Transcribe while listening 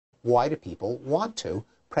Why do people want to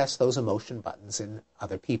press those emotion buttons in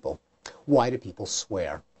other people? Why do people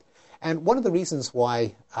swear? And one of the reasons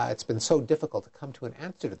why it's been so difficult to come to an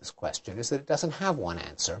answer to this question is that it doesn't have one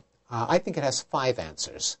answer. I think it has 5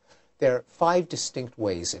 answers. There are 5 distinct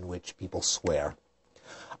ways in which people swear.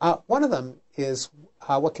 One of them is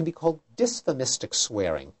what can be called dysphomistic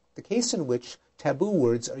swearing, the case in which taboo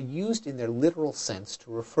words are used in their literal sense to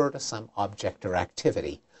refer to some object or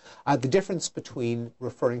activity. The difference between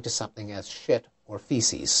referring to something as shit or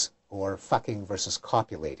feces, or fucking versus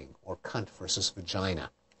copulating, or cunt versus vagina.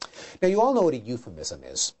 Now, you all know what a euphemism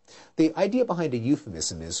is. The idea behind a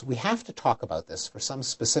euphemism is we have to talk about this for some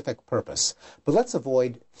specific purpose, but let's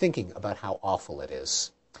avoid thinking about how awful it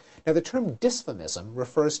is. Now, the term dysphomism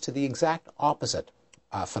refers to the exact opposite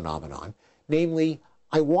phenomenon, namely,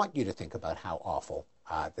 I want you to think about how awful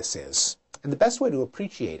this is. And the best way to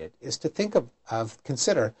appreciate it is to think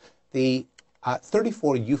consider the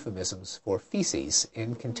 34 euphemisms for feces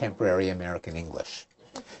in contemporary American English.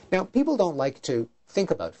 Now, people don't like to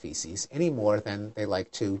think about feces any more than they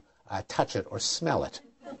like to touch it or smell it.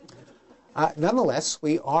 Nonetheless,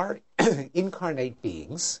 we are incarnate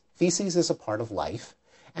beings. Feces is a part of life.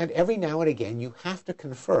 And every now and again, you have to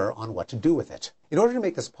confer on what to do with it. In order to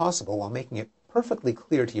make this possible while making it perfectly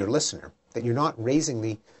clear to your listener that you're not raising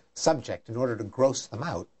the subject in order to gross them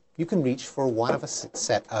out, you can reach for one of a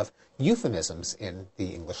set of euphemisms in the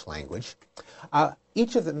English language,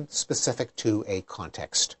 each of them specific to a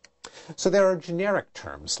context. So there are generic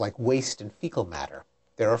terms like waste and fecal matter.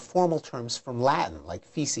 There are formal terms from Latin like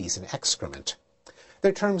feces and excrement. There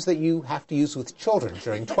are terms that you have to use with children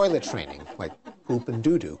during toilet training, like poop and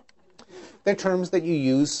doo-doo. There are terms that you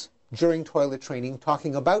use during toilet training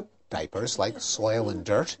talking about diapers, like soil and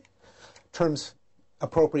dirt. Terms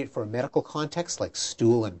appropriate for a medical context, like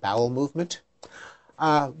stool and bowel movement.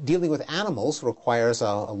 Dealing with animals requires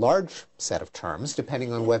a large set of terms,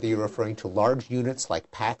 depending on whether you're referring to large units like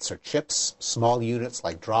pats or chips, small units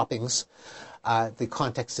like droppings. The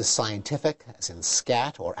context is scientific, as in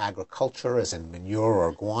scat, or agriculture, as in manure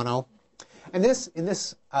or guano. And in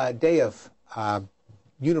this day of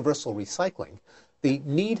universal recycling, the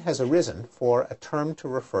need has arisen for a term to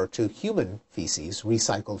refer to human feces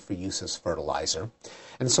recycled for use as fertilizer.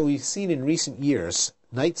 And so we've seen in recent years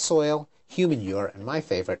night soil, human manure, and my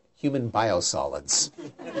favorite, human biosolids.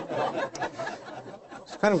 It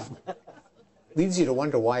kind of leads you to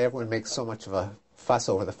wonder why everyone makes so much of a fuss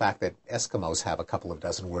over the fact that Eskimos have a couple of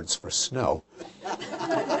dozen words for snow.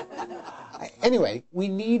 Anyway, we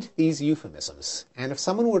need these euphemisms, and if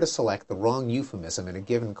someone were to select the wrong euphemism in a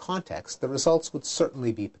given context, the results would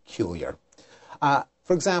certainly be peculiar.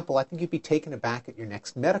 For example, I think you'd be taken aback at your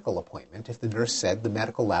next medical appointment if the nurse said the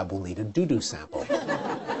medical lab will need a doo-doo sample.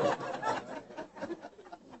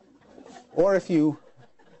 Or if you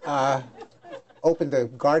opened the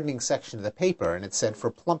gardening section of the paper and it said,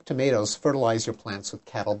 for plump tomatoes, fertilize your plants with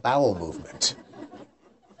cattle bowel movement.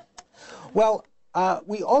 Well,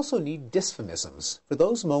 we also need dysphemisms for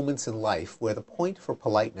those moments in life where the point for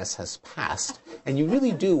politeness has passed, and you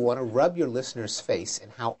really do want to rub your listener's face in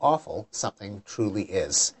how awful something truly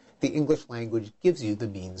is. The English language gives you the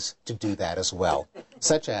means to do that as well,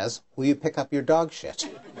 such as, will you pick up your dog shit?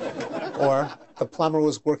 Or, the plumber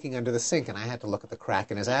was working under the sink and I had to look at the crack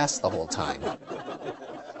in his ass the whole time.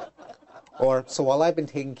 Or, so while I've been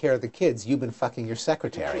taking care of the kids, you've been fucking your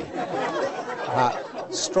secretary.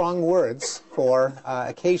 Strong words for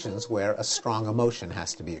occasions where a strong emotion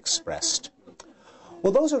has to be expressed.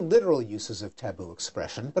 Well, those are literal uses of taboo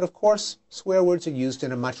expression, but of course, swear words are used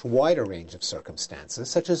in a much wider range of circumstances,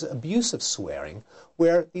 such as abusive swearing,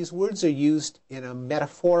 where these words are used in a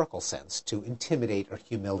metaphorical sense to intimidate or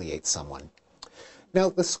humiliate someone. Now,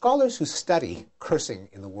 the scholars who study cursing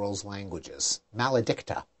in the world's languages,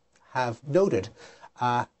 maledicta, have noted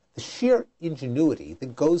the sheer ingenuity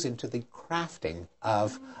that goes into the crafting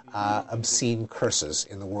of obscene curses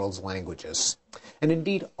in the world's languages. And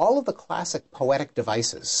indeed, all of the classic poetic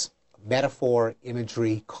devices, metaphor,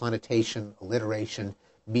 imagery, connotation, alliteration,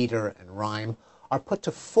 meter, and rhyme, are put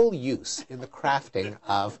to full use in the crafting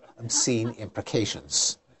of obscene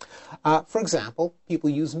imprecations. For example, people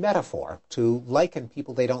use metaphor to liken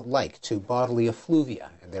people they don't like to bodily effluvia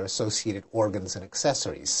and their associated organs and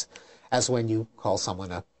accessories, as when you call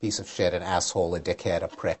someone a piece of shit, an asshole, a dickhead, a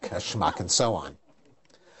prick, a schmuck, and so on.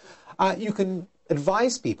 You can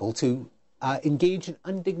advise people to engage in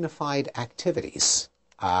undignified activities,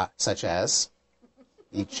 such as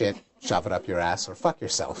eat shit, shove it up your ass, or fuck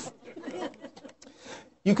yourself.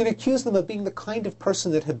 You can accuse them of being the kind of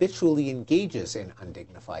person that habitually engages in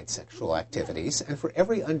undignified sexual activities, and for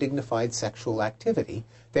every undignified sexual activity,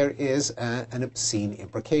 there is an obscene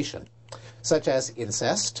imprecation, such as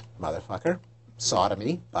incest, motherfucker,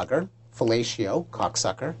 sodomy, bugger, fellatio,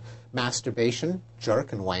 cocksucker, masturbation,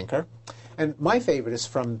 jerk and wanker. And my favorite is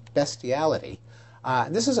from bestiality.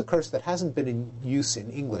 And this is a curse that hasn't been in use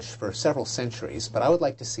in English for several centuries, but I would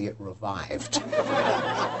like to see it revived.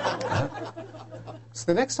 So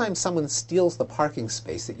the next time someone steals the parking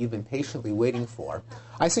space that you've been patiently waiting for,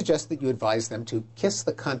 I suggest that you advise them to kiss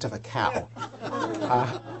the cunt of a cow.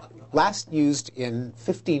 Last used in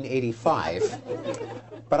 1585,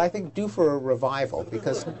 but I think due for a revival,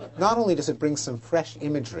 because not only does it bring some fresh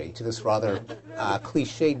imagery to this rather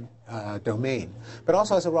cliched domain, but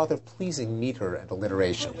also has a rather pleasing meter and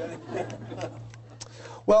alliteration.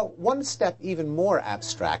 Well, one step even more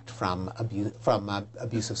abstract from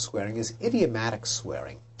abusive swearing is idiomatic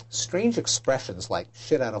swearing. Strange expressions like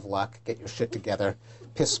shit out of luck, get your shit together,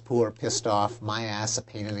 piss poor, pissed off, my ass, a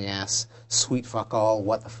pain in the ass, sweet fuck all,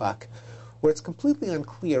 what the fuck, where it's completely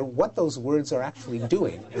unclear what those words are actually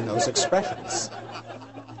doing in those expressions.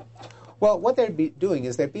 Well, what they're doing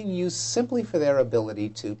is they're being used simply for their ability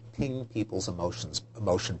to ping people's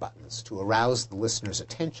emotion buttons, to arouse the listener's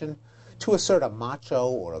attention, to assert a macho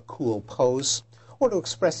or a cool pose, or to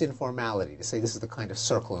express informality, to say this is the kind of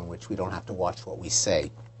circle in which we don't have to watch what we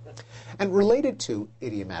say. And related to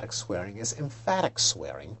idiomatic swearing is emphatic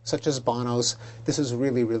swearing, such as Bono's, this is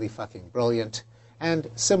really, really fucking brilliant, and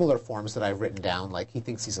similar forms that I've written down, like he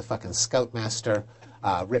thinks he's a fucking scoutmaster,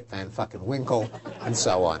 Rip Van fucking Winkle, and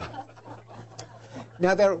so on.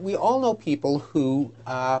 Now, we all know people who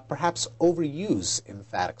perhaps overuse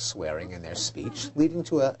emphatic swearing in their speech, leading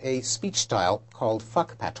to a speech style called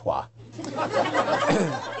fuck patois.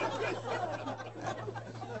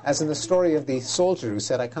 As in the story of the soldier who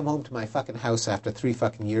said, I come home to my fucking house after 3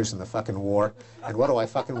 fucking years in the fucking war, and what do I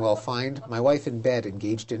fucking well find? My wife in bed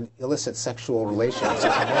engaged in illicit sexual relations.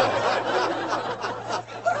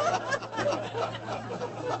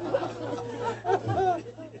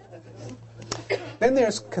 Then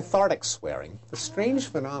there's cathartic swearing, the strange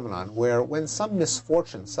phenomenon where when some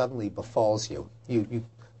misfortune suddenly befalls you, you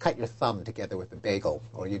cut your thumb together with a bagel,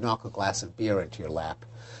 or you knock a glass of beer into your lap,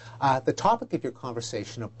 the topic of your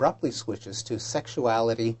conversation abruptly switches to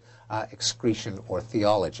sexuality, excretion, or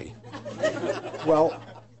theology. Well,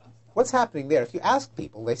 what's happening there? If you ask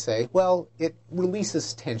people, they say, well, it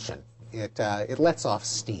releases tension. It lets off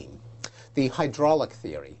steam. The hydraulic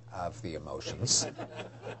theory of the emotions.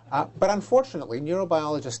 But unfortunately,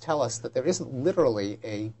 neurobiologists tell us that there isn't literally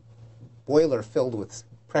a boiler filled with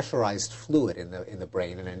pressurized fluid in the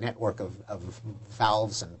brain and a network of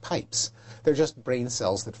valves and pipes. They're just brain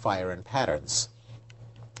cells that fire in patterns.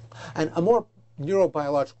 And a more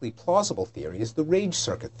neurobiologically plausible theory is the rage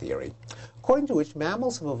circuit theory, according to which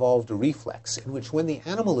mammals have evolved a reflex in which when the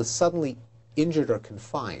animal is suddenly injured or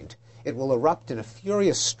confined, it will erupt in a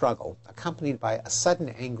furious struggle accompanied by a sudden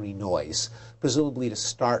angry noise, presumably to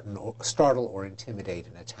startle or intimidate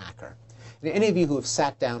an attacker. And any of you who have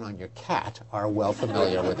sat down on your cat are well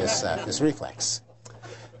familiar with this reflex.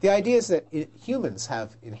 The idea is that humans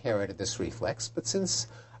have inherited this reflex, but since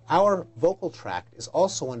our vocal tract is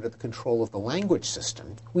also under the control of the language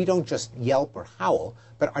system, we don't just yelp or howl,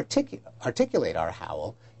 but articulate our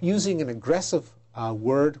howl using an aggressive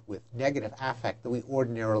word with negative affect that we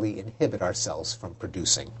ordinarily inhibit ourselves from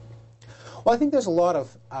producing. Well, I think there's a lot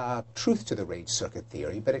of truth to the rage circuit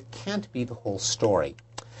theory, but it can't be the whole story.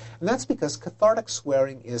 And that's because cathartic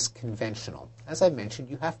swearing is conventional. As I mentioned,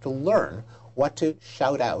 you have to learn what to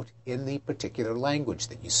shout out in the particular language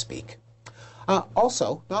that you speak.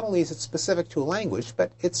 Also, not only is it specific to a language,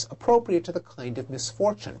 but it's appropriate to the kind of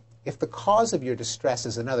misfortune. If the cause of your distress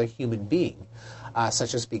is another human being,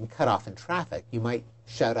 such as being cut off in traffic, you might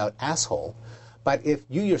shout out asshole. But if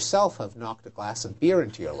you yourself have knocked a glass of beer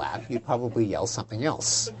into your lap, you'd probably yell something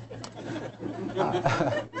else.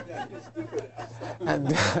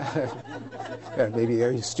 And maybe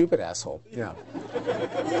you're a stupid asshole. Yeah.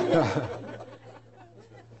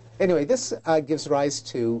 Anyway, this gives rise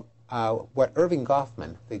to what Irving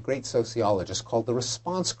Goffman, the great sociologist, called the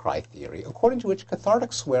response cry theory, according to which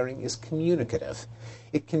cathartic swearing is communicative.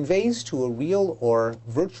 It conveys to a real or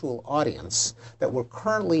virtual audience that we're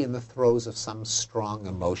currently in the throes of some strong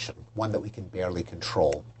emotion, one that we can barely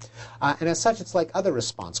control. And as such, it's like other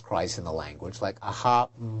response cries in the language, like aha,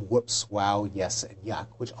 whoops, wow, yes, and yuck,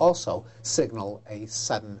 which also signal a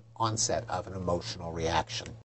sudden onset of an emotional reaction.